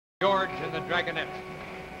George and the Dragonet.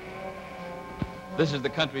 This is the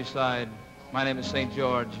countryside. My name is St.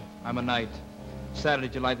 George. I'm a knight. Saturday,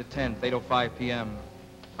 July the 10th, 8:05 p.m.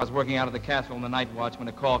 I was working out of the castle on the night watch when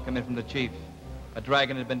a call came in from the chief. A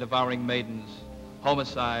dragon had been devouring maidens.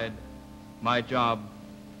 Homicide. My job.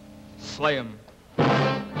 Slay him.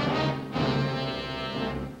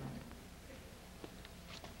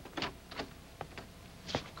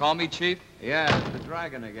 Call me, Chief? Yeah, it's the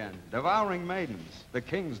dragon again. Devouring maidens. The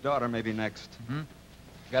king's daughter may be next. Mm-hmm.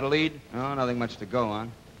 Got a lead? Oh, nothing much to go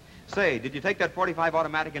on. Say, did you take that .45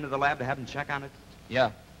 automatic into the lab to have them check on it? Yeah.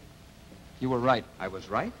 You were right. I was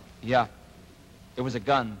right? Yeah. It was a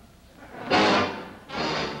gun.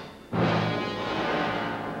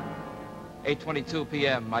 8:22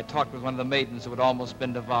 p.m. I talked with one of the maidens who had almost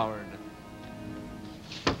been devoured.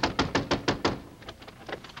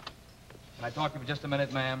 Can I talk to you for just a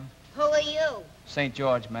minute, ma'am? Who are you? St.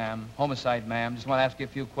 George, ma'am. Homicide, ma'am. Just want to ask you a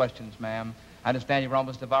few questions, ma'am. I understand you were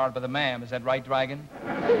almost devoured by the ma'am. Is that right, Dragon?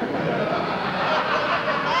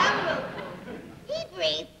 He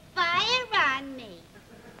breathed fire on me.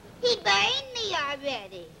 He burned me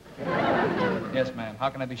already. Yes, ma'am. How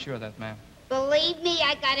can I be sure of that, ma'am? Believe me,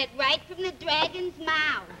 I got it right from the dragon's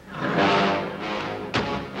mouth.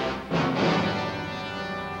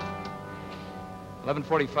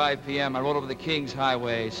 11:45 p.m. I rode over the King's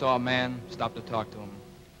Highway, saw a man, stopped to talk to him.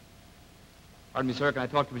 Pardon me, sir. Can I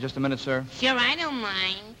talk to you for just a minute, sir? Sure, I don't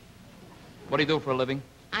mind. What do you do for a living?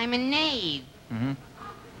 I'm a knave. Mm-hmm.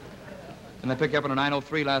 Didn't I pick you up on a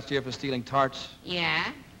 903 last year for stealing tarts?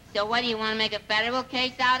 Yeah? So what, do you want to make a federal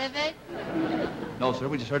case out of it? No, sir.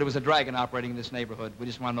 We just heard it was a dragon operating in this neighborhood. We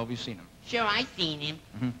just want to know if you've seen him. Sure, I seen him.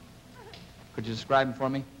 Mm-hmm. Could you describe him for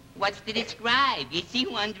me? What's to describe? You see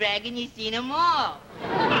one dragon, you seen them all.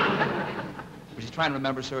 We're just trying to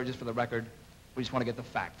remember, sir, just for the record. We just want to get the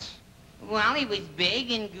facts. Well, he was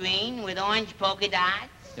big and green with orange polka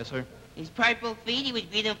dots. Yes, sir. His purple feet, he was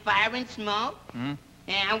breathing fire and smoke. Mm-hmm.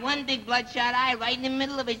 And one big bloodshot eye right in the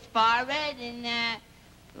middle of his forehead and,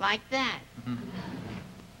 like that. Mm-hmm.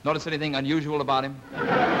 Notice anything unusual about him?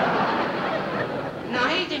 No,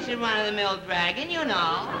 he's just a run-of-the-mill dragon, you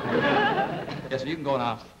know. Yes, sir. You can go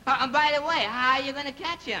now. By the way, how are you going to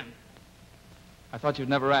catch him? I thought you'd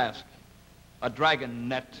never ask. A dragon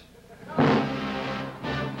net.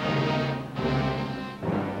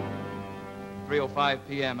 3:05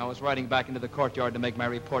 p.m. I was riding back into the courtyard to make my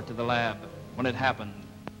report to the lab when it happened.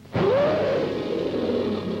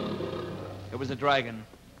 It was a dragon.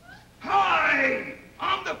 Hi!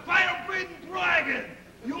 I'm the fire-breathing dragon.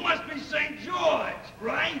 You must be St. George,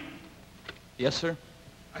 right? Yes, sir.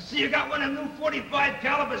 I see you got one of them new .45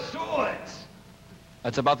 caliber swords.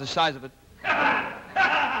 That's about the size of it.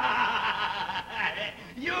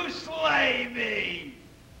 You slay me!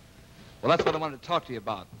 Well, that's what I wanted to talk to you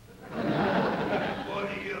about. What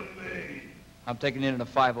do you mean? I'm taking in a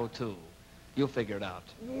 502. You'll figure it out.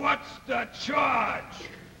 What's the charge?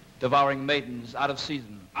 Devouring maidens out of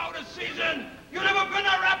season. Out of season? You never been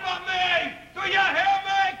a rap on me! Do you hear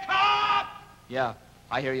me, cop? Yeah,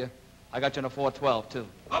 I hear you. I got you in a 412, too.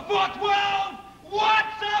 A 412?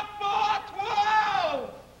 What's a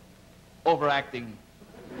 412? Overacting.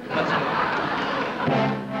 Let's go.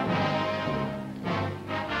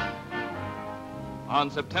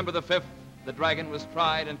 On September the 5th, the dragon was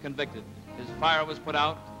tried and convicted. His fire was put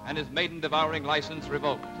out and his maiden-devouring license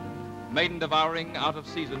revoked. Maiden devouring out of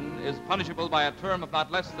season is punishable by a term of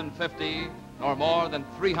not less than 50 nor more than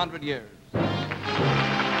 300 years.